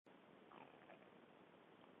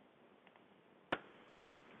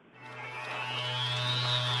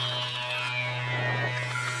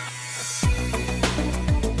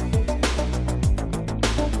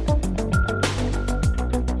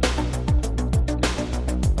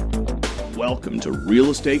Welcome to Real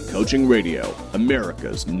Estate Coaching Radio,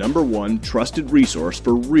 America's #1 trusted resource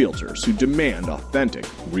for realtors who demand authentic,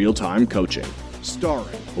 real-time coaching.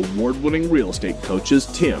 Starring award-winning real estate coaches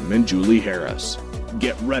Tim and Julie Harris.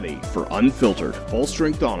 Get ready for unfiltered,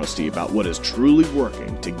 full-strength honesty about what is truly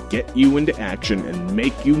working to get you into action and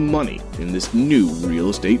make you money in this new real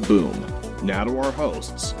estate boom. Now to our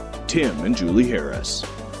hosts, Tim and Julie Harris.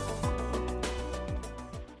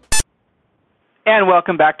 And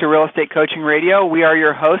welcome back to Real Estate Coaching Radio. We are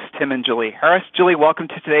your hosts, Tim and Julie Harris. Julie, welcome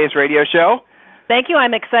to today's radio show. Thank you.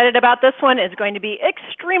 I'm excited about this one. It's going to be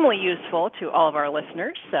extremely useful to all of our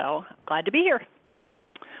listeners, so glad to be here.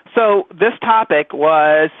 So this topic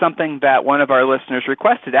was something that one of our listeners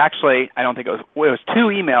requested. Actually, I don't think it was 2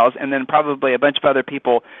 emails and then probably a bunch of other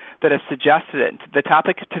people that have suggested it. The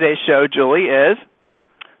topic of today's show, Julie, is?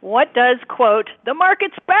 What does, quote, the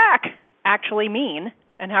market's back actually mean,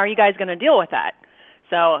 and how are you guys going to deal with that?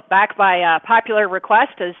 So back by popular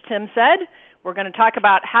request, as Tim said, we're going to talk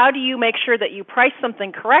about how do you make sure that you price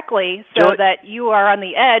something correctly so Julie, that you are on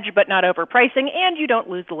the edge but not overpricing and you don't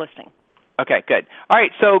lose the listing. Okay, good. All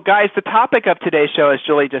right, so guys, the topic of today's show, as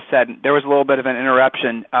Julie just said, there was a little bit of an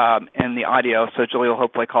interruption in the audio, so Julie will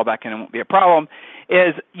hopefully call back in and it won't be a problem,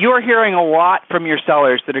 is you're hearing a lot from your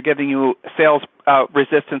sellers that are giving you sales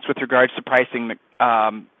resistance with regards to pricing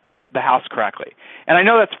the house correctly. And I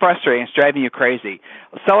know that's frustrating. It's driving you crazy.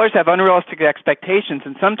 Sellers have unrealistic expectations,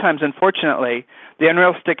 and sometimes, unfortunately, the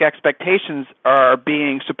unrealistic expectations are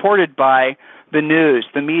being supported by the news,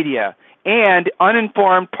 the media, and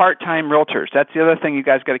uninformed part-time realtors. That's the other thing you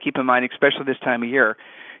guys got to keep in mind, especially this time of year.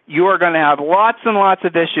 You are going to have lots and lots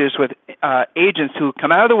of issues with agents who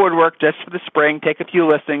come out of the woodwork just for the spring, take a few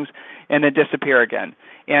listings, and then disappear again.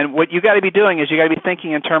 And what you got to be doing is you got to be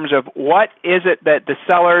thinking in terms of what is it that the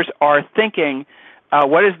sellers are thinking,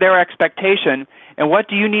 what is their expectation, and what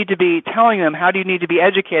do you need to be telling them, how do you need to be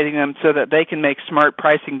educating them so that they can make smart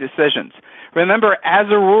pricing decisions. Remember, as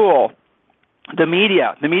a rule, the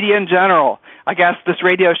media in general, I guess this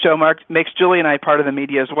radio show makes Julie and I part of the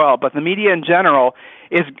media as well, but the media in general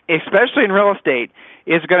is, especially in real estate,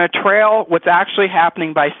 is going to trail what's actually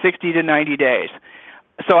happening by 60 to 90 days.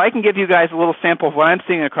 So I can give you guys a little sample of what I'm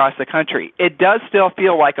seeing across the country. It does still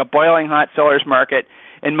feel like a boiling hot seller's market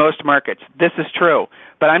in most markets. This is true.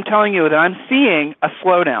 But I'm telling you that I'm seeing a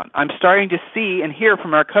slowdown. I'm starting to see and hear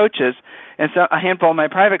from our coaches and a handful of my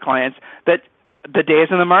private clients that the days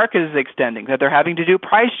in the market is extending, that they're having to do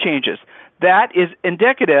price changes. That is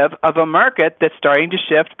indicative of a market that's starting to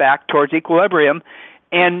shift back towards equilibrium.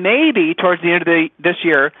 And maybe towards the end of this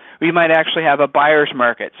year, we might actually have a buyer's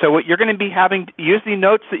market. So what you're going to be having, use the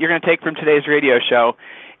notes that you're going to take from today's radio show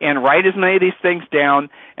and write as many of these things down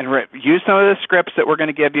and use some of the scripts that we're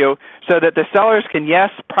going to give you so that the sellers can, yes,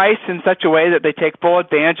 price in such a way that they take full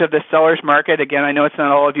advantage of the seller's market. Again, I know it's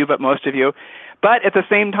not all of you, but most of you. But at the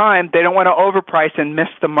same time, they don't want to overprice and miss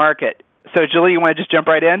the market. So, Julie, you want to just jump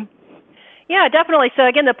right in? Yeah, definitely. So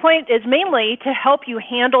again, the point is mainly to help you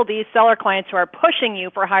handle these seller clients who are pushing you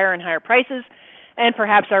for higher and higher prices and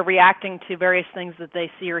perhaps are reacting to various things that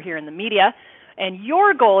they see or hear in the media. And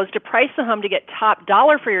your goal is to price the home to get top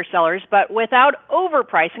dollar for your sellers, but without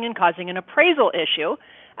overpricing and causing an appraisal issue.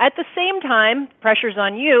 At the same time, pressure's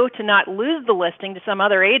on you to not lose the listing to some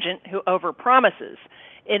other agent who overpromises.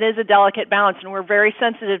 It is a delicate balance, and we're very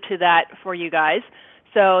sensitive to that for you guys.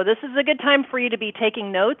 So this is a good time for you to be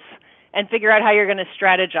taking notes and figure out how you're going to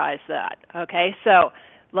strategize that. Okay, so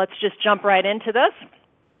let's just jump right into this.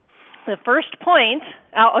 The first point,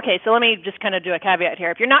 so let me just kind of do a caveat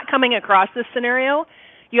here. If you're not coming across this scenario,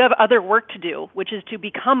 you have other work to do, which is to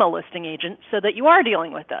become a listing agent so that you are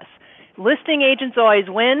dealing with this. Listing agents always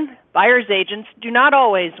win. Buyer's agents do not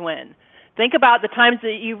always win. Think about the times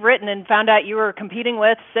that you've written and found out you were competing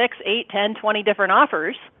with 6, 8, 10, 20 different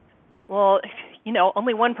offers. Well,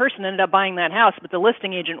 only one person ended up buying that house, but the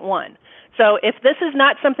listing agent won. So if this is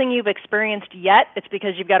not something you've experienced yet, it's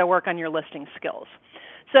because you've got to work on your listing skills.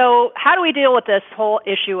 So how do we deal with this whole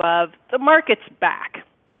issue of the market's back?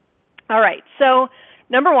 All right, so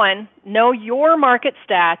number one, know your market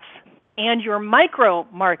stats and your micro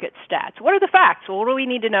market stats. What are the facts? Well, what do we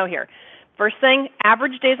need to know here? First thing,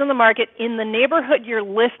 average days on the market in the neighborhood you're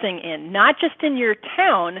listing in, not just in your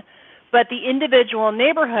town, but the individual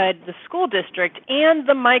neighborhood, the school district, and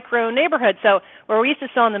the micro neighborhood. So where we used to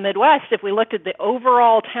sell in the Midwest, if we looked at the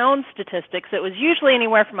overall town statistics, it was usually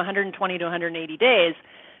anywhere from 120 to 180 days.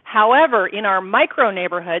 However, in our micro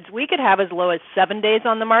neighborhoods, we could have as low as 7 days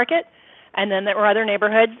on the market, and then there were other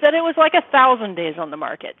neighborhoods that it was like 1,000 days on the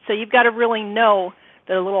market. So you've got to really know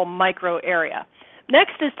the little micro area.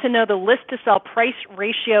 Next is to know the list-to-sell price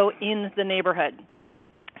ratio in the neighborhood.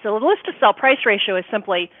 So the list to sell price ratio is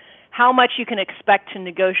simply how much you can expect to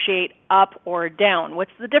negotiate up or down.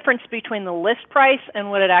 What's the difference between the list price and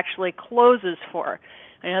what it actually closes for?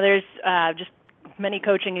 I know there's just many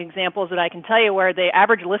coaching examples that I can tell you where the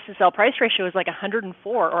average list to sell price ratio is like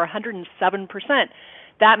 104 or 107%.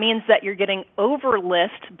 That means that you're getting over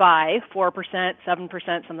list by 4%,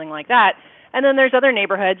 7%, something like that. And then there's other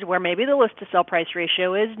neighborhoods where maybe the list to sell price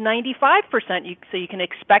ratio is 95%, so you can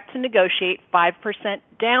expect to negotiate 5%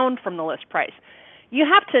 down from the list price. You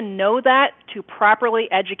have to know that to properly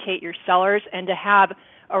educate your sellers and to have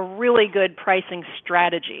a really good pricing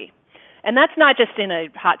strategy. And that's not just in a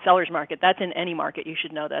hot seller's market, that's in any market. You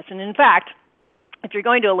should know this. And in fact, if you're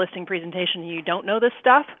going to a listing presentation and you don't know this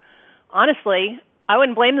stuff, honestly, I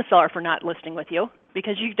wouldn't blame the seller for not listing with you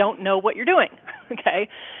because you don't know what you're doing. Okay?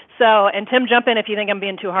 So, and Tim, jump in if you think I'm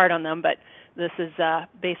being too hard on them, but this is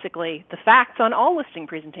basically the facts on all listing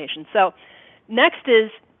presentations. So next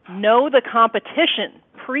is know the competition.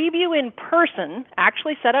 Preview in person,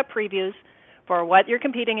 actually set up previews for what you're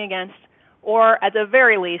competing against, or at the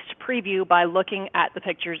very least, preview by looking at the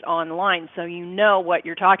pictures online so you know what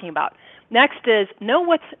you're talking about. Next is know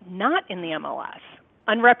what's not in the MLS.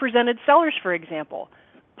 Unrepresented sellers, for example.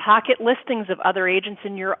 Pocket listings of other agents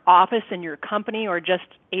in your office, in your company, or just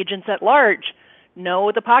agents at large.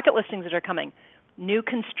 Know the pocket listings that are coming. New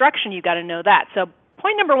construction, you've got to know that. So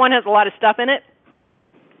point number one has a lot of stuff in it.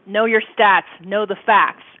 Know your stats. Know the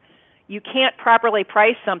facts. You can't properly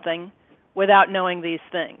price something without knowing these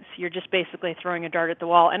things. You're just basically throwing a dart at the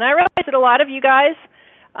wall. And I realize that a lot of you guys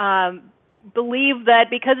believe that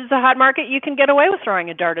because it's a hot market, you can get away with throwing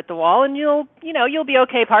a dart at the wall, and you'll be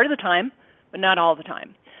okay part of the time, but not all the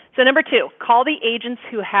time. So number two, call the agents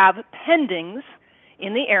who have pendings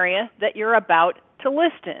in the area that you're about to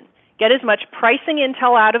list in. Get as much pricing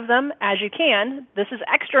intel out of them as you can. This is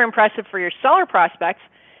extra impressive for your seller prospects,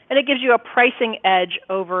 and it gives you a pricing edge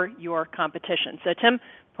over your competition. So Tim,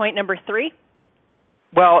 point number three.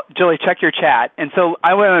 Well, Julie, check your chat. And so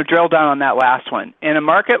I want to drill down on that last one. In a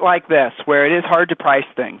market like this where it is hard to price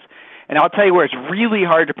things, and I'll tell you where it's really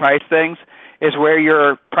hard to price things, is where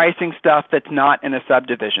you're pricing stuff that's not in a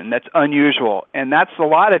subdivision, that's unusual. And that's a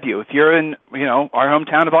lot of you. If you're in, our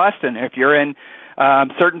hometown of Austin, if you're in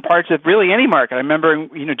certain parts of really any market. I remember,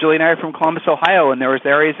 Julie and I are from Columbus, Ohio, and there was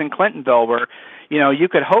areas in Clintonville where, you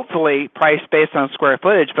could hopefully price based on square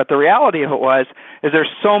footage, but the reality of it is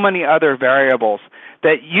there's so many other variables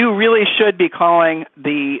that you really should be calling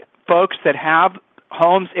the folks that have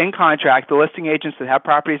homes in contract, the listing agents that have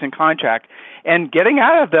properties in contract, and getting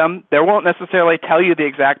out of them. They won't necessarily tell you the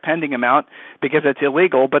exact pending amount because it's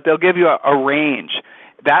illegal, but they'll give you a range.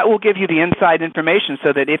 That will give you the inside information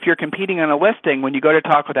so that if you're competing on a listing, when you go to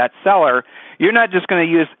talk with that seller, you're not just going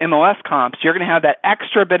to use MLS comps. You're going to have that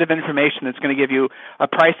extra bit of information that's going to give you a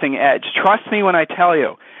pricing edge. Trust me when I tell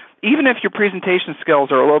you, even if your presentation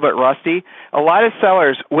skills are a little bit rusty, a lot of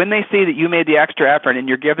sellers, when they see that you made the extra effort and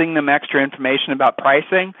you're giving them extra information about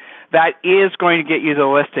pricing, that is going to get you the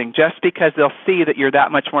listing just because they'll see that you're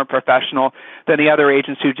that much more professional than the other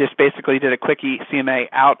agents who just basically did a quickie CMA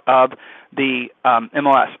out of the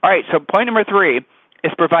MLS. All right, so point number three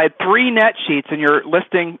is provide 3 net sheets in your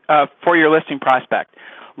listing for your listing prospect.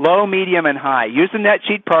 Low, medium, and high. Use the net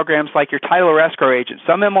sheet programs like your title or escrow agent.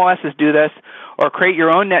 Some MLSs do this, or create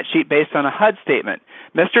your own net sheet based on a HUD statement.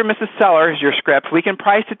 Mr. and Mrs. Seller is your script. We can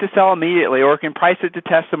price it to sell immediately, or we can price it to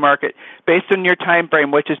test the market based on your time frame,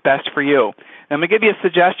 which is best for you. And I'm going to give you a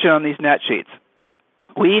suggestion on these net sheets.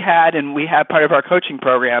 We have part of our coaching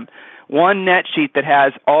program, one net sheet that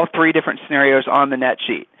has all 3 different scenarios on the net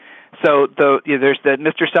sheet. So there's the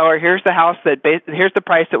Mr. Seller, here's the house here's the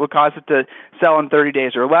price that would cause it to sell in 30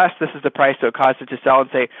 days or less. This is the price that would cause it to sell in,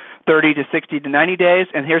 say, 30 to 60 to 90 days.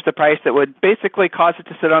 And here's the price that would basically cause it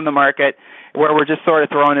to sit on the market where we're just sort of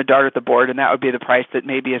throwing a dart at the board, and that would be the price that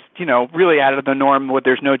maybe is, really out of the norm where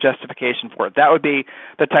there's no justification for it. That would be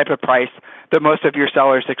the type of price that most of your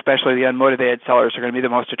sellers, especially the unmotivated sellers, are going to be the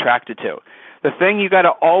most attracted to. The thing you got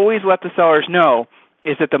to always let the sellers know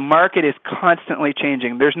is that the market is constantly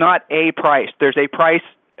changing. There's not a price. There's a price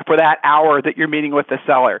for that hour that you're meeting with the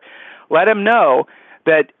seller. Let them know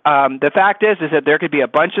that the fact is that there could be a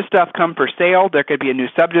bunch of stuff come for sale. There could be a new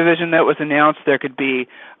subdivision that was announced. There could be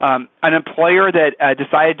an employer that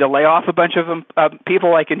decided to lay off a bunch of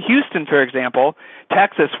people, like in Houston, for example,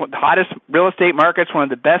 Texas, one of the hottest real estate markets, one of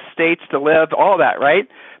the best states to live, all that, right?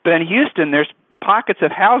 But in Houston, there's pockets of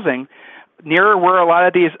housing near where a lot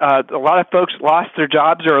of folks lost their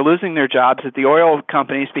jobs or are losing their jobs at the oil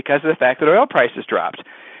companies because of the fact that oil prices dropped.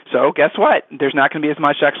 So guess what? There's not going to be as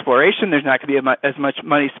much exploration. There's not going to be as much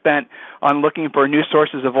money spent on looking for new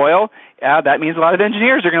sources of oil. That means a lot of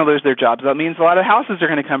engineers are going to lose their jobs. That means a lot of houses are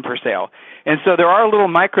going to come for sale. And so there are little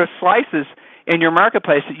micro slices in your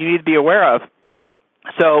marketplace that you need to be aware of.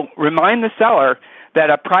 So remind the seller that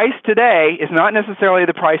a price today is not necessarily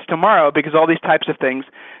the price tomorrow, because all these types of things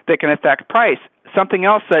that can affect price. Something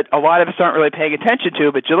else that a lot of us aren't really paying attention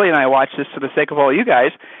to, but Julie and I watch this for the sake of all you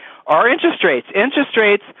guys, are interest rates. Interest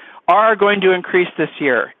rates are going to increase this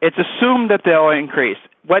year. It's assumed that they'll increase.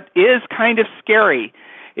 What is kind of scary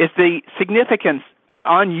is the significance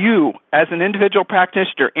on you as an individual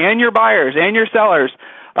practitioner and your buyers and your sellers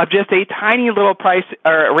of just a tiny little price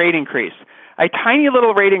or rate increase. A tiny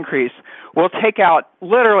little rate increase will take out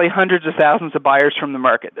literally hundreds of thousands of buyers from the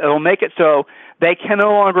market. It will make it so they can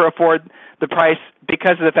no longer afford the price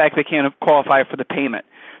because of the fact they can't qualify for the payment.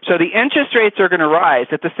 So the interest rates are going to rise.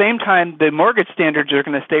 At the same time, the mortgage standards are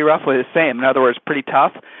going to stay roughly the same. In other words, pretty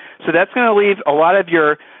tough. So that's going to leave a lot of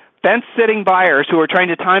your fence-sitting buyers who are trying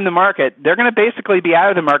to time the market. They're going to basically be out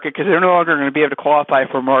of the market because they're no longer going to be able to qualify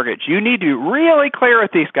for a mortgage. You need to be really clear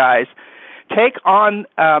with these guys. Take on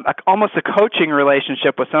almost a coaching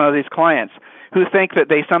relationship with some of these clients who think that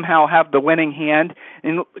they somehow have the winning hand,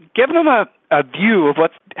 and give them a view of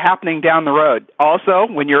what's happening down the road. Also,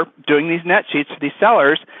 when you're doing these net sheets for these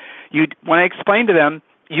sellers, you want to explain to them,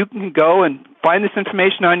 you can go and find this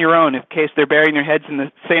information on your own in case they're burying their heads in the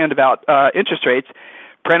sand about interest rates.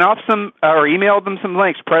 Print off some or email them some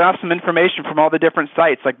links. Print off some information from all the different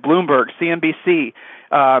sites like Bloomberg, CNBC,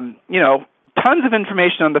 tons of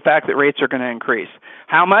information on the fact that rates are going to increase.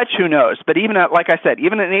 How much? Who knows? But even at, like I said,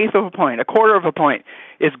 even an eighth of a point, a quarter of a point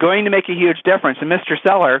is going to make a huge difference. And Mr.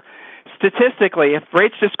 Seller, statistically, if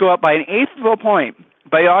rates just go up by an eighth of a point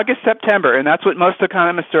by August, September, and that's what most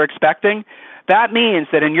economists are expecting, that means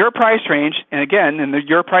that in your price range, and again,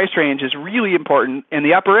 your price range is really important in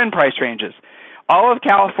the upper end price ranges, all of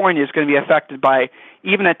California is going to be affected by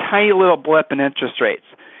even a tiny little blip in interest rates.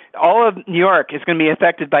 All of New York is going to be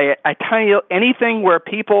affected by anything where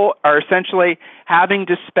people are essentially having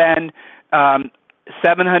to spend $700,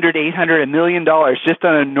 $800, $1 million just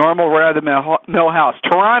on a normal run-of-the-mill house.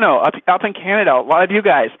 Toronto, up in Canada, a lot of you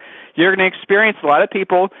guys, you're going to experience a lot of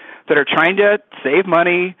people that are trying to save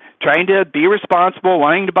money, trying to be responsible,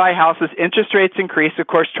 wanting to buy houses. Interest rates increase. Of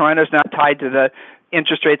course, Toronto's not tied to the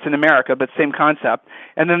interest rates in America, but same concept.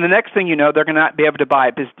 And then the next thing you know, they're going to not be able to buy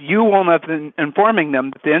because you won't have been informing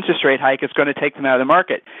them that the interest rate hike is going to take them out of the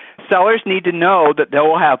market. Sellers need to know that they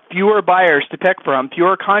will have fewer buyers to pick from,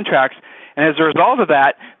 fewer contracts, and as a result of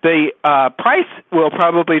that, the price will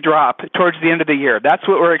probably drop towards the end of the year. That's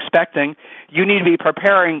what we're expecting. You need to be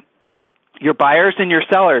preparing your buyers and your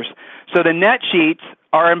sellers. So the net sheets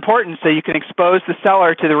are important so you can expose the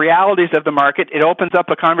seller to the realities of the market. It opens up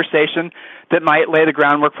a conversation that might lay the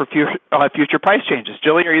groundwork for future price changes.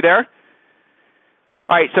 Julie, are you there?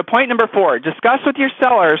 All right, so point number 4, discuss with your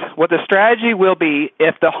sellers what the strategy will be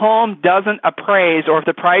if the home doesn't appraise or if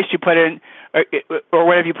the price you put in or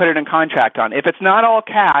whatever you put it in contract on. If it's not all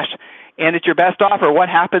cash and it's your best offer, what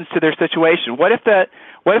happens to their situation? What if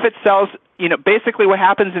it sells, basically what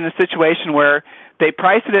happens in a situation where they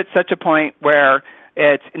price it at such a point where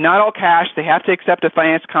it's not all cash, they have to accept a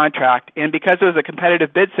finance contract, and because it was a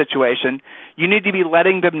competitive bid situation, you need to be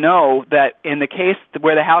letting them know that in the case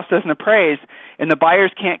where the house doesn't appraise and the buyers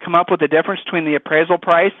can't come up with the difference between the appraisal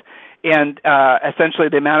price and essentially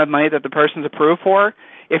the amount of money that the person's approved for,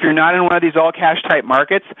 if you're not in one of these all-cash type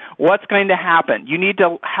markets, what's going to happen? You need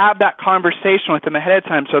to have that conversation with them ahead of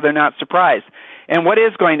time so they're not surprised. And what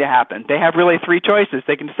is going to happen? They have really 3 choices.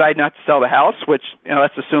 They can decide not to sell the house, which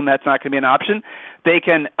let's assume that's not going to be an option. They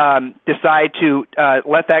can decide to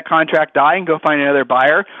let that contract die and go find another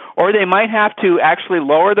buyer, or they might have to actually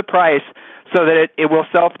lower the price so that it will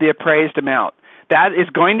sell for the appraised amount. That is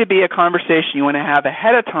going to be a conversation you want to have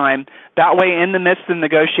ahead of time. That way, in the midst of the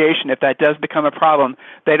negotiation, if that does become a problem,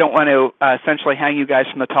 they don't want to essentially hang you guys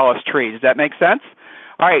from the tallest tree. Does that make sense?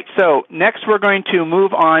 All right, so next we're going to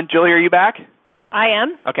move on. Julie, are you back? I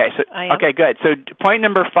am. Okay, I am. Okay, good. So point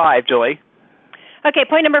number 5, Julie. Okay,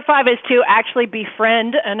 point number 5 is to actually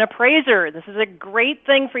befriend an appraiser. This is a great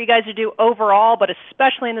thing for you guys to do overall, but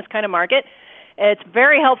especially in this kind of market. It's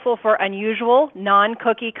very helpful for unusual,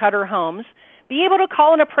 non-cookie cutter homes. Be able to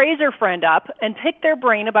call an appraiser friend up and pick their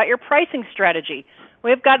brain about your pricing strategy.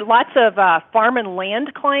 We've got lots of farm and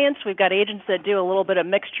land clients. We've got agents that do a little bit of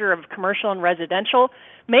mixture of commercial and residential.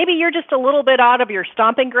 Maybe you're just a little bit out of your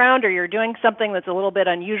stomping ground, or you're doing something that's a little bit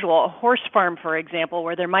unusual. A horse farm, for example,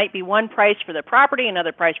 where there might be one price for the property,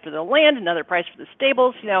 another price for the land, another price for the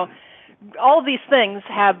stables. all of these things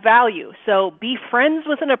have value. So be friends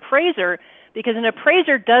with an appraiser, because an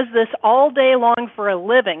appraiser does this all day long for a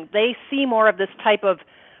living. They see more of this type of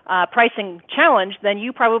pricing challenge than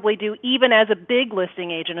you probably do, even as a big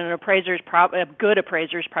listing agent. And a good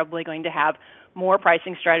appraiser is probably going to have more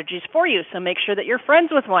pricing strategies for you. So make sure that you're friends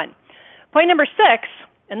with one. Point number 6,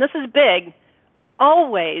 and this is big,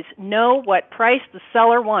 always know what price the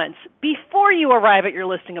seller wants before you arrive at your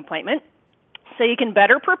listing appointment, so you can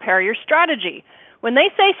better prepare your strategy. When they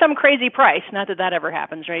say some crazy price, not that that ever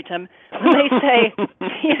happens, right, Tim? When they say,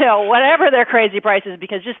 whatever their crazy price is,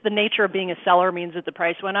 because just the nature of being a seller means that the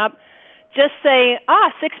price went up, just say,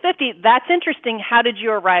 $650, that's interesting. How did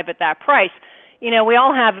you arrive at that price? We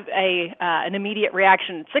all have an immediate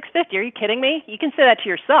reaction. $650, are you kidding me? You can say that to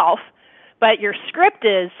yourself, but your script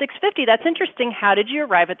is $650, that's interesting. How did you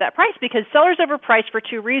arrive at that price? Because sellers overprice for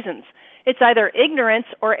 2 reasons. It's either ignorance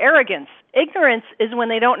or arrogance. Ignorance is when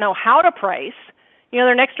they don't know how to price.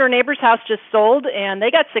 Their next door neighbor's house just sold and they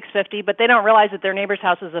got $650, but they don't realize that their neighbor's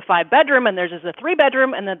house is a 5-bedroom and theirs is a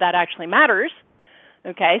 3-bedroom, and that actually matters.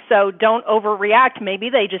 Okay, so don't overreact. Maybe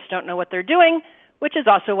they just don't know what they're doing, which is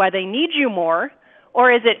also why they need you more. Or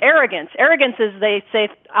is it arrogance? Arrogance is they say,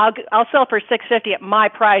 I'll sell for $650 at my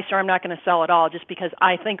price, or I'm not going to sell at all just because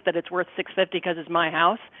I think that it's worth $650 because it's my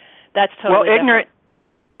house. That's totally different.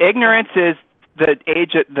 Ignorance is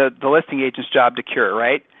the listing agent's job to cure,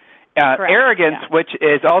 right? Arrogance, which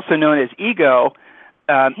is also known as ego,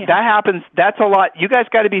 that happens. That's a lot. You guys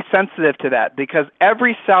got to be sensitive to that, because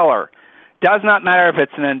every seller, does not matter if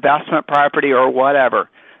it's an investment property or whatever,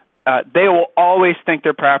 they will always think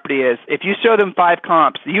their property is. If you show them 5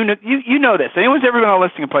 comps, you know this. Anyone's ever been on a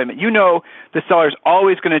listing appointment, the seller's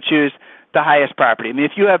always going to choose the highest property. I mean,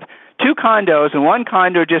 if you have 2 condos and one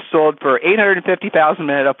condo just sold for $850,000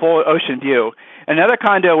 at a full ocean view, another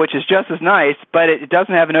condo which is just as nice but it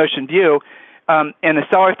doesn't have an ocean view, and the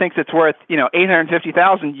seller thinks it's worth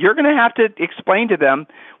 $850,000, you're going to have to explain to them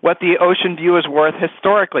what the ocean view is worth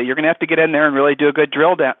historically. You're going to have to get in there and really do a good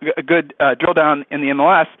drill down in the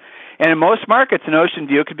MLS. And in most markets, an ocean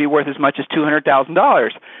view could be worth as much as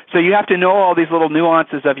 $200,000. So you have to know all these little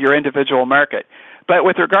nuances of your individual market. But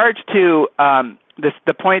with regards to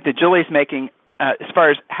the point that Julie's making as far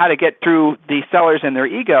as how to get through the sellers and their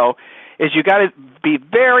ego, is you got to be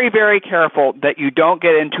very, very careful that you don't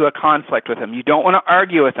get into a conflict with them. You don't want to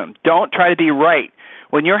argue with them. Don't try to be right.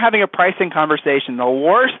 When you're having a pricing conversation, the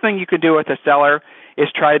worst thing you can do with a seller is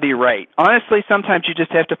try to be right. Honestly, sometimes you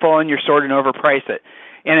just have to fall on your sword and overprice it.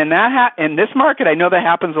 And in this market, I know that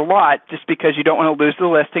happens a lot, just because you don't want to lose the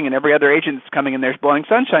listing and every other agent that's coming in there is blowing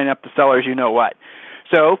sunshine up the sellers, what.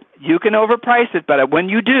 So you can overprice it, but when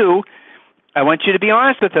you do, I want you to be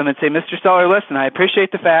honest with them and say, Mr. Seller, listen, I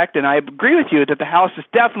appreciate the fact, and I agree with you that the house is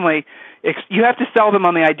definitely, you have to sell them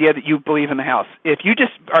on the idea that you believe in the house. If you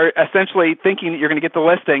just are essentially thinking that you're going to get the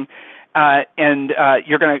listing and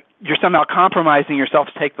you're somehow compromising yourself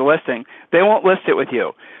to take the listing, they won't list it with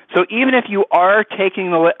you. So even if you are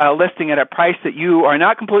taking the listing at a price that you are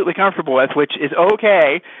not completely comfortable with, which is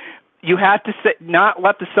okay, you have to not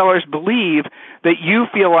let the sellers believe that you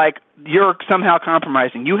feel like you're somehow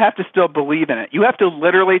compromising. You have to still believe in it. You have to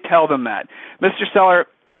literally tell them that. Mr. Seller,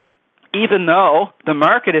 even though the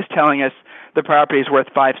market is telling us the property is worth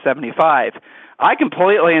 $575, I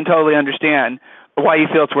completely and totally understand why you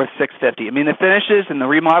feel it's worth $650. I mean, the finishes and the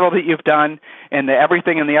remodel that you've done and the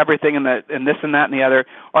everything and this and that and the other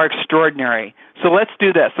are extraordinary. So let's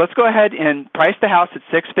do this. Let's go ahead and price the house at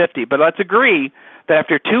 $650, but let's agree that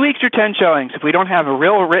after 2 weeks or 10 showings, if we don't have a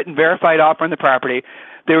real written verified offer on the property,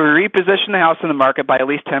 they will reposition the house in the market by at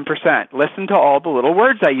least 10%. Listen to all the little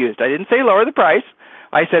words I used. I didn't say lower the price.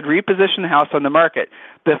 I said reposition the house on the market.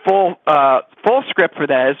 The full script for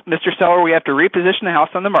that is, Mr. Seller, we have to reposition the house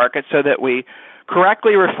on the market so that we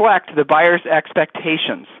correctly reflect the buyer's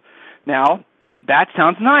expectations. Now, that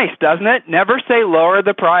sounds nice, doesn't it? Never say lower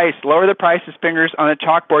the price. Lower the price is fingers on a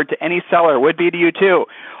chalkboard to any seller. Would be to you too.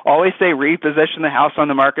 Always say reposition the house on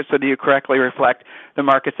the market so that you correctly reflect the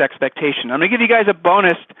market's expectation. I'm going to give you guys a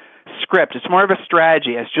bonus script. It's more of a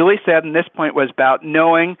strategy. As Julie said, and this point was about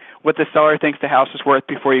knowing what the seller thinks the house is worth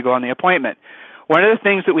before you go on the appointment. One of the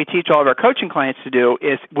things that we teach all of our coaching clients to do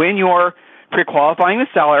is, when you're pre-qualifying the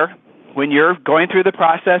seller, when you're going through the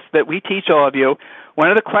process that we teach all of you, one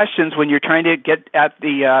of the questions when you're trying to get at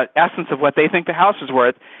the essence of what they think the house is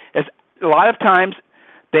worth is, a lot of times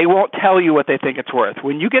they won't tell you what they think it's worth.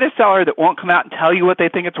 When you get a seller that won't come out and tell you what they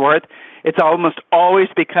think it's worth, it's almost always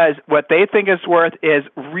because what they think it's worth is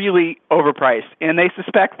really overpriced, and they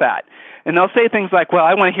suspect that. And they'll say things like, well,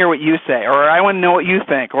 I want to hear what you say, or I want to know what you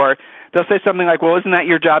think, or they'll say something like, well, isn't that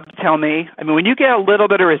your job to tell me? I mean, when you get a little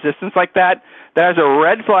bit of resistance like that, that is a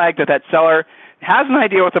red flag that that seller has an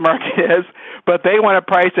idea what the market is, but they want to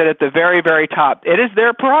price it at the very, very top. It is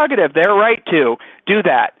their prerogative, their right to do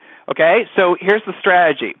that. Okay, so here's the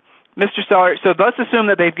strategy. Mr. Seller, so let's assume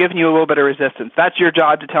that they've given you a little bit of resistance. That's your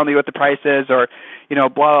job to tell me what the price is, or, blah,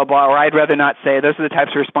 blah, blah, or I'd rather not say. Those are the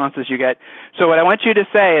types of responses you get. So what I want you to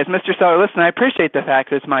say is, Mr. Seller, listen, I appreciate the fact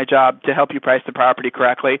that it's my job to help you price the property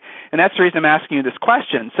correctly, and that's the reason I'm asking you this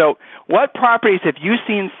question. So what properties have you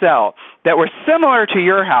seen sell that were similar to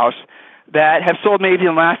your house that have sold maybe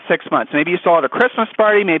in the last 6 months? Maybe you saw at a Christmas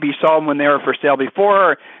party, maybe you saw them when they were for sale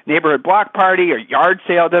before, or neighborhood block party, or yard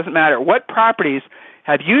sale, it doesn't matter. What properties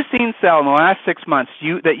have you seen sell in the last 6 months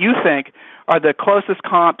that you think are the closest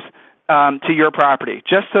comps to your property,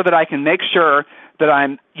 just so that I can make sure that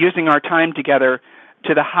I'm using our time together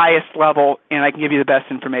to the highest level and I can give you the best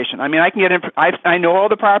information? I mean, I know all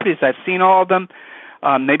the properties. I've seen all of them.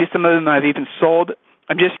 Maybe some of them I've even sold.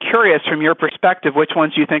 I'm just curious from your perspective which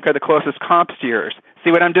ones you think are the closest comps to yours. See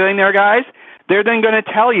what I'm doing there, guys? They're then going to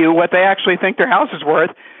tell you what they actually think their house is worth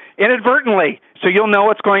inadvertently, so you'll know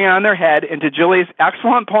what's going on in their head. And to Julie's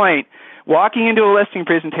excellent point, walking into a listing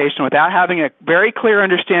presentation without having a very clear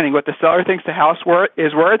understanding what the seller thinks the house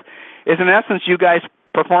is worth is in essence you guys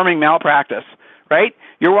performing malpractice, right?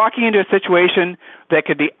 You're walking into a situation that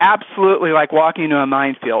could be absolutely like walking into a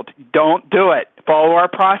minefield. Don't do it. Follow our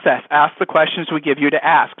process. Ask the questions we give you to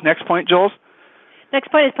ask. Next point, Jules?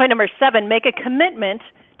 Next point is point number 7. Make a commitment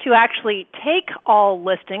to actually take all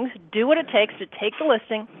listings, do what it takes to take the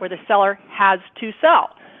listing where the seller has to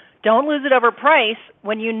sell. Don't lose it over price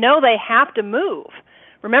when you know they have to move.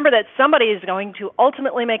 Remember that somebody is going to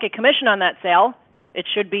ultimately make a commission on that sale. It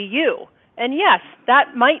should be you. And yes,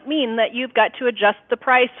 that might mean that you've got to adjust the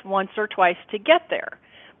price once or twice to get there.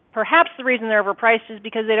 Perhaps the reason they're overpriced is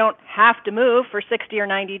because they don't have to move for 60 or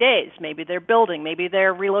 90 days. Maybe they're building. Maybe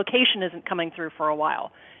their relocation isn't coming through for a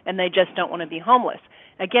while, and they just don't want to be homeless.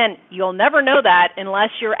 Again, you'll never know that unless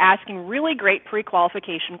you're asking really great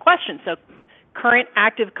pre-qualification questions. So current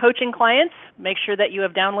active coaching clients, make sure that you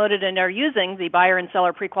have downloaded and are using the buyer and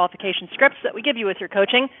seller pre-qualification scripts that we give you with your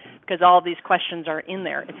coaching, because all of these questions are in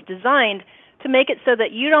there. It's designed to make it so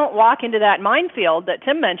that you don't walk into that minefield that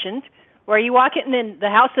Tim mentioned, where you walk in and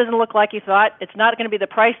the house doesn't look like you thought, it's not going to be the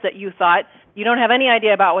price that you thought, you don't have any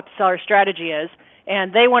idea about what the seller's strategy is,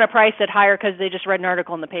 and they want to price it higher because they just read an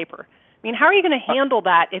article in the paper. I mean, how are you going to handle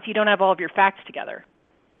that if you don't have all of your facts together?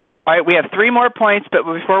 All right, we have 3 more points, but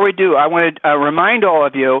before we do, I want to remind all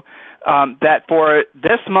of you that for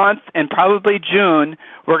this month and probably June,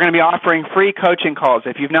 we're going to be offering free coaching calls.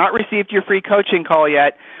 If you've not received your free coaching call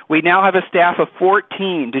yet, we now have a staff of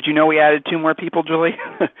 14. Did you know we added 2 more people, Julie?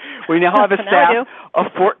 We now have a staff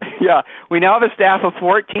of we now have a staff of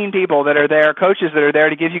 14 people that are there, coaches that are there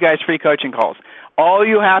to give you guys free coaching calls. All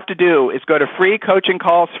you have to do is go to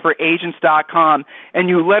freecoachingcallsforagents.com and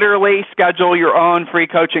you literally schedule your own free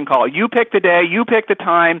coaching call. You pick the day, you pick the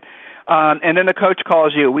time, and then the coach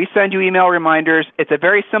calls you. We send you email reminders. It's a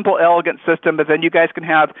very simple, elegant system, but then you guys can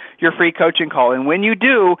have your free coaching call. And when you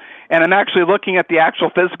do, and I'm actually looking at the actual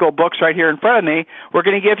physical books right here in front of me, we're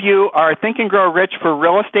going to give you our Think and Grow Rich for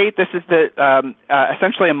Real Estate. This is the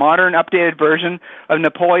essentially a modern, updated version of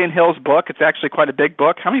Napoleon Hill's book. It's actually quite a big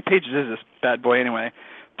book. How many pages is this bad boy anyway?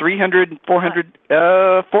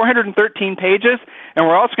 413 pages, and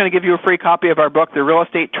we're also going to give you a free copy of our book, The Real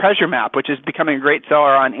Estate Treasure Map, which is becoming a great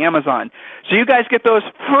seller on Amazon. So you guys get those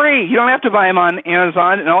free. You don't have to buy them on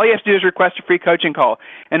Amazon, and all you have to do is request a free coaching call.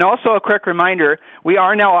 And also a quick reminder, we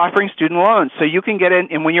are now offering student loans, so you can get in,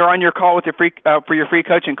 and when you're on your call with your free for your free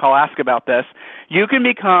coaching call, ask about this. You can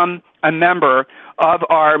become a member of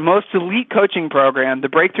our most elite coaching program, the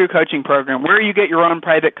Breakthrough Coaching Program, where you get your own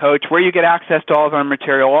private coach, where you get access to all of our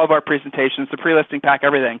material, all of our presentations, the pre-listing pack,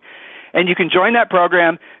 everything. And you can join that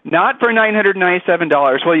program not for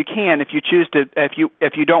 $997. Well, you can if you choose to,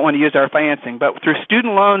 if you don't want to use our financing, but through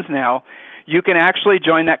student loans now, you can actually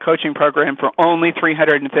join that coaching program for only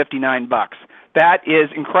 $359. That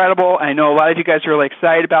is incredible. I know a lot of you guys are really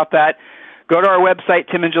excited about that. Go to our website,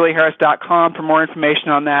 timandjulieharris.com, for more information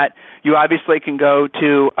on that. You obviously can go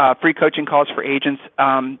to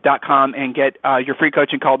freecoachingcallsforagents.com and get your free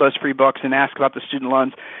coaching call, those free books, and ask about the student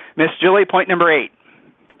loans. Miss Julie, point number 8.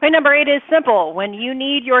 Point number 8 is simple. When you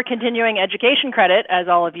need your continuing education credit, as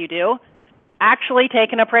all of you do, actually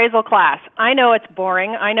take an appraisal class. I know it's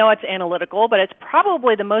boring, I know it's analytical, but it's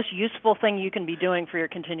probably the most useful thing you can be doing for your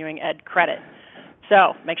continuing ed credit.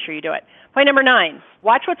 So make sure you do it. Point number 9,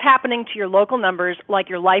 watch what's happening to your local numbers like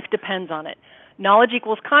your life depends on it. Knowledge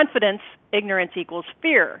equals confidence, ignorance equals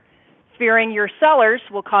fear. Fearing your sellers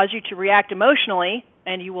will cause you to react emotionally,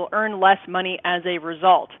 and you will earn less money as a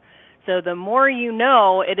result. So the more you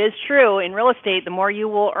know, it is true, in real estate, the more you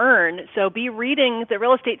will earn. So be reading the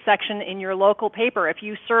real estate section in your local paper. If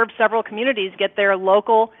you serve several communities, get their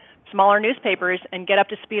local, smaller newspapers and get up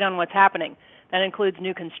to speed on what's happening. That includes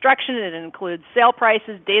new construction, it includes sale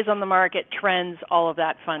prices, days on the market, trends, all of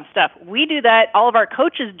that fun stuff. We do that, all of our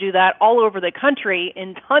coaches do that all over the country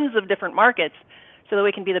in tons of different markets so that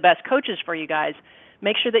we can be the best coaches for you guys.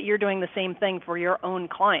 Make sure that you're doing the same thing for your own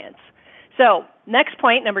clients. So next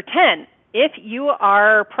point, number 10, if you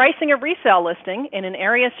are pricing a resale listing in an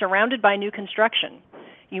area surrounded by new construction,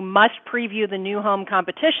 you must preview the new home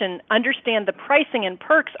competition, understand the pricing and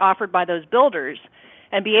perks offered by those builders,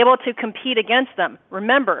 and be able to compete against them.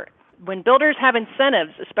 Remember, when builders have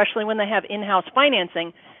incentives, especially when they have in-house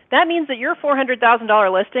financing, that means that your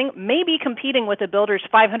 $400,000 listing may be competing with a builder's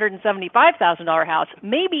 $575,000 house,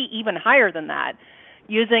 maybe even higher than that,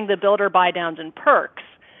 using the builder buy-downs and perks.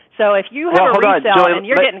 So if you have a resale Julie, and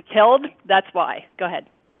you're getting killed, that's why. Go ahead.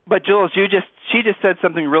 But Jules, she just said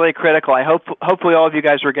something really critical. Hopefully all of you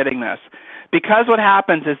guys were getting this. Because what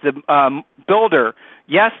happens is the builder,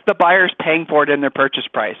 yes, the buyer's paying for it in their purchase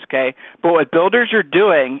price, okay? But what builders are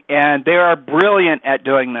doing, and they are brilliant at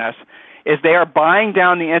doing this, is they are buying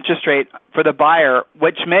down the interest rate for the buyer,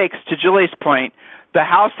 which makes, to Julie's point, the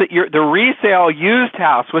house that the resale used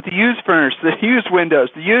house with the used furniture, the used windows,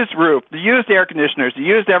 the used roof, the used air conditioners, the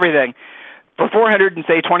used everything, for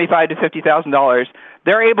 $425,000 to $50,000,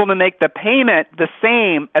 they're able to make the payment the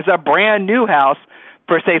same as a brand new house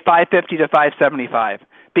for say $550,000 to $575,000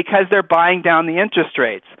 because they're buying down the interest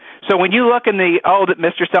rates. So when you look in that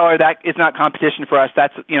Mr. Seller, that is not competition for us.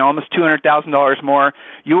 That's almost $200,000 more.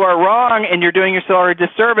 You are wrong, and you're doing your seller a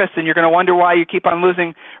disservice, and you're going to wonder why you keep on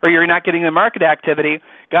losing or you're not getting the market activity.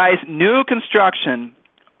 Guys, new construction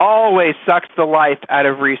always sucks the life out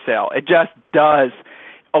of resale. It just does.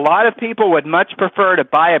 A lot of people would much prefer to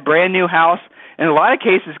buy a brand new house. In a lot of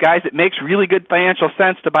cases, guys, it makes really good financial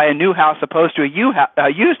sense to buy a new house opposed to a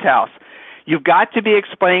used house. You've got to be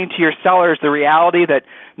explaining to your sellers the reality that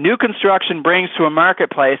new construction brings to a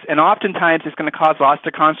marketplace, and oftentimes it's going to cause lots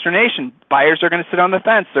of consternation. Buyers are going to sit on the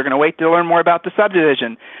fence. They're going to wait to learn more about the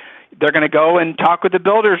subdivision. They're going to go and talk with the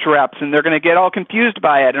builder's reps, and they're going to get all confused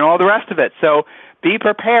by it and all the rest of it. So be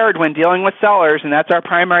prepared when dealing with sellers, and that's our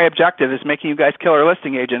primary objective, is making you guys killer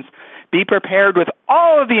listing agents. Be prepared with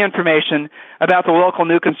all of the information about the local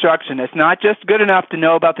new construction. It's not just good enough to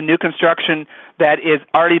know about the new construction that is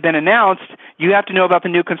already been announced. You have to know about the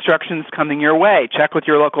new construction that's coming your way. Check with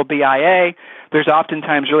your local BIA. There's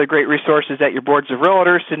oftentimes really great resources at your boards of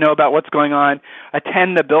realtors to know about what's going on.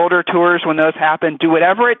 Attend the builder tours when those happen. Do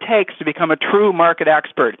whatever it takes to become a true market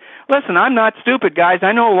expert. Listen, I'm not stupid, guys.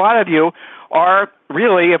 I know a lot of you are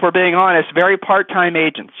really, if we're being honest, very part-time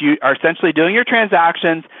agents. You are essentially doing your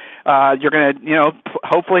transactions. You're going to,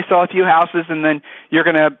 hopefully sell a few houses, and then you're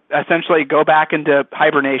going to essentially go back into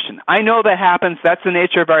hibernation. I know that happens. That's the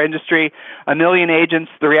nature of our industry. 1 million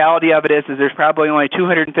agents. The reality of it is there's probably only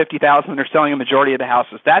 250,000 that are selling a majority of the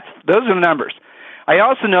houses. Those are the numbers. I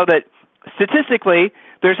also know that statistically,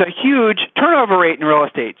 there's a huge turnover rate in real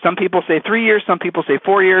estate. Some people say 3 years, some people say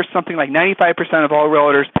 4 years. Something like 95% of all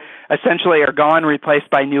realtors essentially are gone, replaced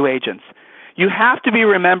by new agents. You have to be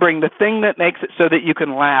remembering the thing that makes it so that you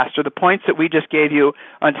can last, or the points that we just gave you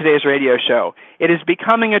on today's radio show. It is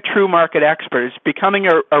becoming a true market expert. It's becoming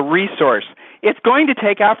a resource. It's going to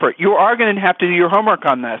take effort. You are going to have to do your homework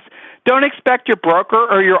on this. Don't expect your broker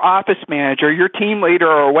or your office manager, your team leader,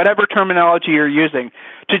 or whatever terminology you're using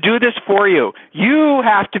to do this for you. You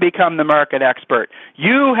have to become the market expert.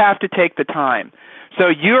 You have to take the time. So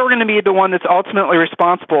you're going to be the one that's ultimately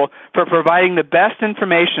responsible for providing the best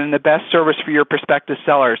information and the best service for your prospective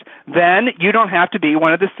sellers. Then you don't have to be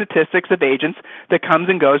one of the statistics of agents that comes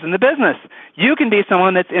and goes in the business. You can be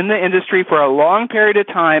someone that's in the industry for a long period of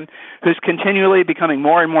time who's continually becoming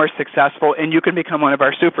more and more successful, and you can become one of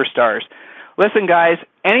our superstars. Listen, guys,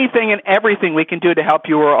 anything and everything we can do to help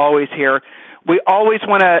you, we're always here. We always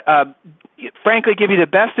want to frankly, give you the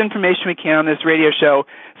best information we can on this radio show.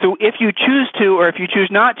 So if you choose to, or if you choose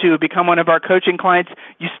not to, become one of our coaching clients,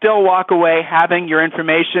 you still walk away having the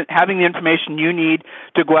information you need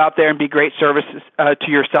to go out there and be great services to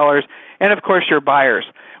your sellers and, of course, your buyers.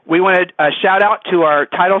 We want to shout out to our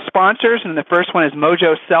title sponsors, and the first one is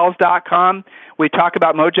MojoSells.com. We talk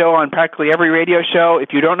about Mojo on practically every radio show.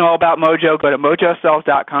 If you don't know about Mojo, go to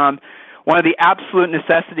MojoSells.com. One of the absolute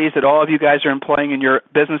necessities that all of you guys are employing in your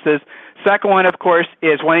businesses. Second one, of course,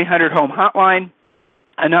 is 1-800-HOME Hotline,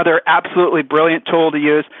 another absolutely brilliant tool to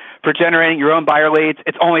use for generating your own buyer leads.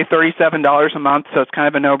 It's only $37 a month, so it's kind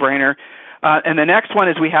of a no-brainer. And the next one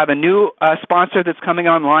is we have a new sponsor that's coming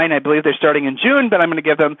online. I believe they're starting in June, but I'm going to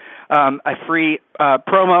give them a free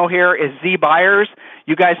promo here, is Z Buyers.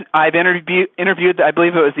 You guys, I've interviewed, I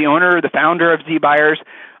believe it was the owner, the founder of Z Buyers.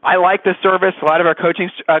 I like the service. A lot of our coaching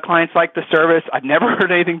clients like the service. I've never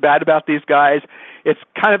heard anything bad about these guys. It's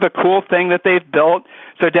kind of a cool thing that they've built.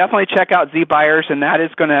 So definitely check out Z Buyers, and that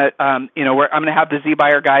is going to, I'm going to have the Z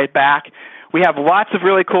Buyer guy back. We have lots of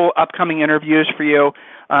really cool upcoming interviews for you.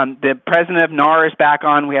 The president of NAR is back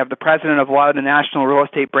on. We have the president of a lot of the national real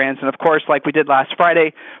estate brands. And, of course, like we did last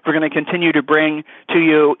Friday, we're going to continue to bring to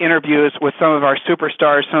you interviews with some of our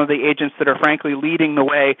superstars, some of the agents that are, frankly, leading the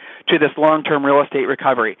way to this long-term real estate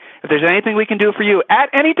recovery. If there's anything we can do for you at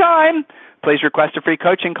any time, please request a free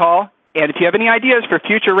coaching call. And if you have any ideas for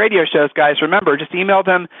future radio shows, guys, remember, just email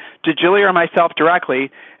them to Julie or myself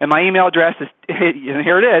directly. And my email address is,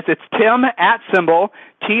 here it is, it's tim@symbol,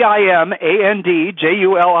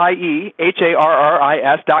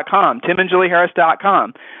 TIMANDJULIEHARRIS.com,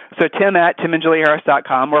 timandjulieharris.com. So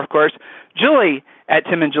tim@timandjulieharris.com, or, of course,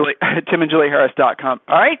 Julie@timandjulieharris.com.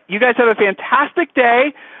 All right? You guys have a fantastic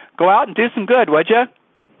day. Go out and do some good, would you?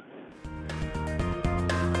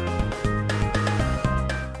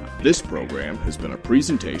 This program has been a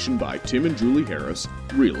presentation by Tim and Julie Harris,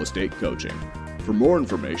 Real Estate Coaching. For more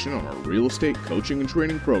information on our real estate coaching and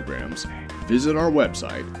training programs, visit our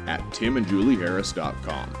website at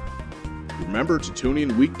timandjulieharris.com. Remember to tune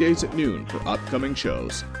in weekdays at noon for upcoming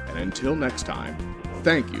shows, and until next time,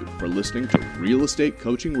 thank you for listening to Real Estate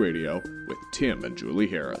Coaching Radio with Tim and Julie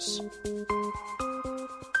Harris.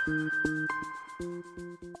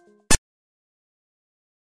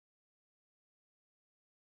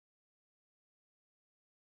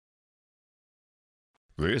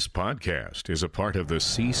 This podcast is a part of the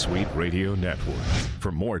C-Suite Radio Network.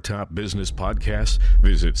 For more top business podcasts,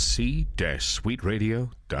 visit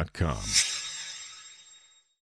c-suiteradio.com.